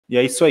E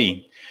é isso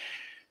aí.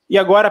 E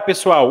agora,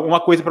 pessoal, uma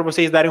coisa para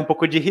vocês darem um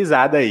pouco de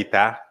risada aí,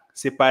 tá?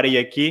 Separei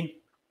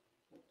aqui.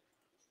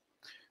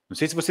 Não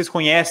sei se vocês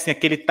conhecem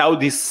aquele tal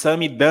de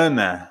Sammy.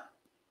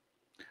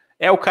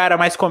 É o cara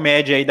mais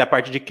comédia aí da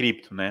parte de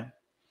cripto, né?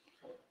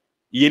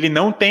 E ele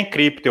não tem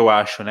cripto, eu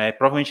acho, né?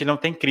 Provavelmente ele não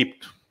tem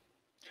cripto.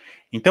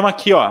 Então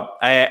aqui, ó,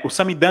 o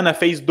Sammy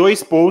fez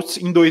 2 posts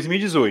em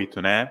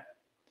 2018, né?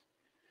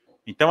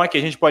 Então aqui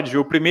a gente pode ver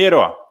o primeiro,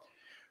 ó.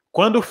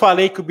 Quando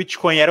falei que o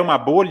Bitcoin era uma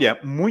bolha,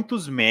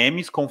 muitos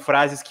memes com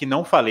frases que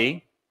não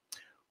falei,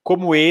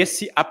 como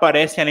esse,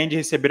 aparecem além de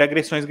receber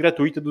agressões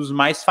gratuitas dos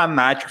mais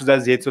fanáticos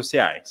das redes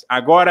sociais.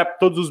 Agora,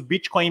 todos os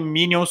Bitcoin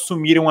Minions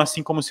sumiram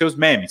assim como seus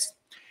memes.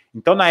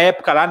 Então, na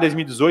época lá, em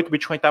 2018, o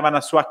Bitcoin estava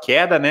na sua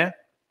queda, né?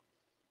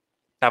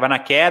 Estava na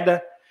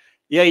queda.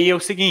 E aí é o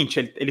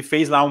seguinte, ele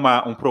fez lá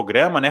um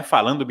programa, né,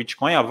 falando do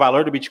Bitcoin, ó, o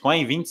valor do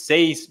Bitcoin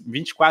 26,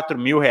 24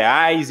 mil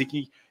reais e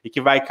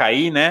que vai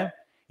cair, né?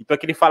 Então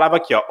aqui ele falava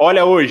aqui, ó,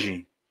 olha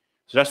hoje,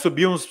 já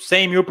subiu uns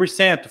 100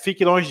 mil%,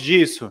 fique longe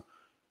disso.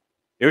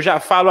 Eu já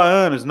falo há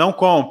anos, não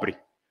compre,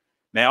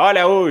 né?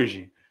 Olha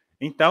hoje.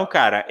 Então,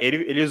 cara,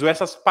 ele usou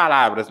essas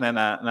palavras, né,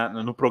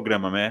 no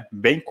programa, né?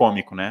 Bem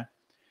cômico, né?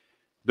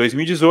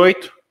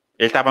 2018,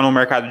 ele estava no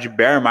mercado de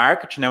bear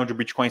market, né, onde o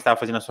Bitcoin estava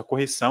fazendo a sua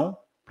correção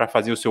para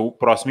fazer o seu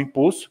próximo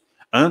impulso,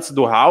 antes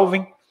do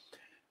halving,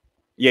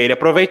 e aí ele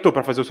aproveitou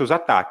para fazer os seus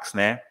ataques,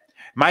 né?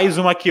 Mais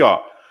uma aqui,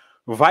 ó.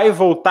 Vai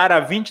voltar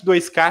a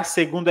 22k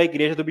segundo a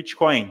igreja do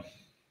Bitcoin,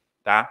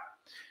 tá?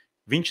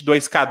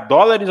 22k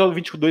dólares ou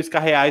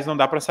 22k reais, não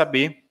dá para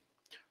saber.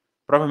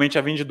 Provavelmente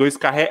a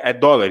 22k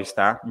dólares,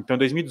 tá? Então, em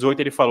 2018,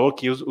 ele falou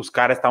que os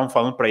caras estavam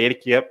falando para ele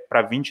que ia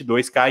para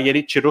 22k e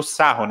ele tirou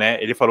sarro, né?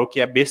 Ele falou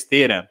que é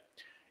besteira.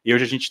 E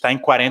hoje a gente está em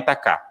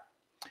 40k.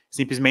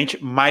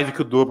 Simplesmente mais do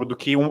que o dobro do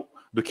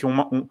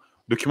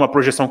que uma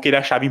projeção que ele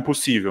achava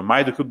impossível.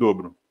 Mais do que o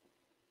dobro.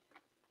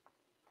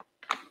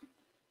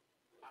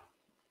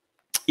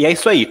 E é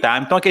isso aí, tá?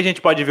 Então aqui a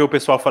gente pode ver o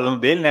pessoal falando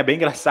dele, né? Bem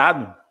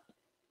engraçado.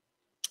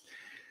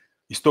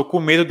 Estou com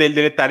medo dele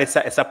deletar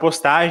essa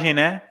postagem,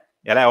 né?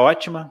 Ela é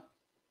ótima.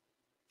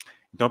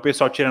 Então o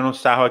pessoal tirando um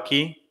sarro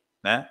aqui,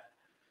 né?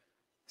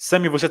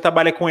 Sammy, você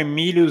trabalha com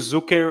Emílio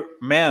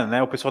Zuckerman,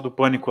 né? O pessoal do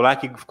Pânico lá,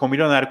 que ficou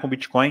milionário com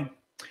Bitcoin.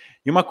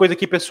 E uma coisa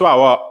aqui, pessoal,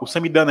 ó, o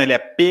Sammy ele é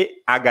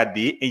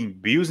PhD em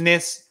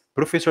Business,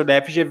 professor da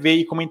FGV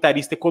e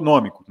comentarista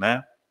econômico,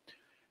 né?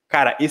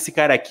 Cara, esse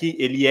cara aqui,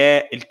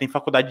 ele tem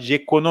faculdade de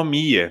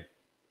economia.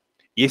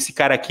 E esse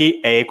cara aqui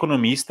é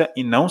economista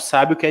e não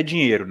sabe o que é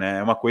dinheiro, né?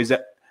 É uma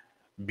coisa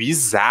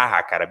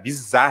bizarra, cara,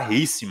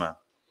 bizarríssima.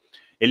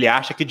 Ele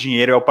acha que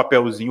dinheiro é o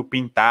papelzinho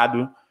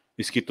pintado,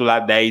 escrito lá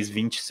 10,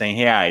 20, 100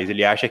 reais.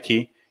 Ele acha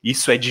que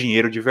isso é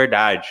dinheiro de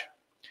verdade.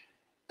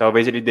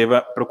 Talvez ele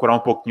deva procurar um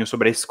pouquinho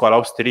sobre a escola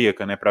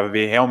austríaca, né, para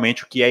ver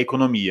realmente o que é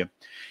economia.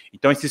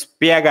 Então, esses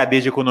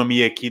PhDs de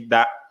economia aqui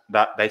da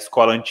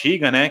escola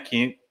antiga, né,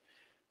 que,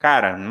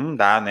 cara, não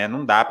dá, né,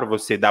 não dá para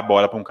você dar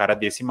bola para um cara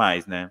desse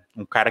mais, né.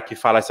 Um cara que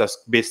fala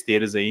essas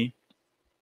besteiras aí,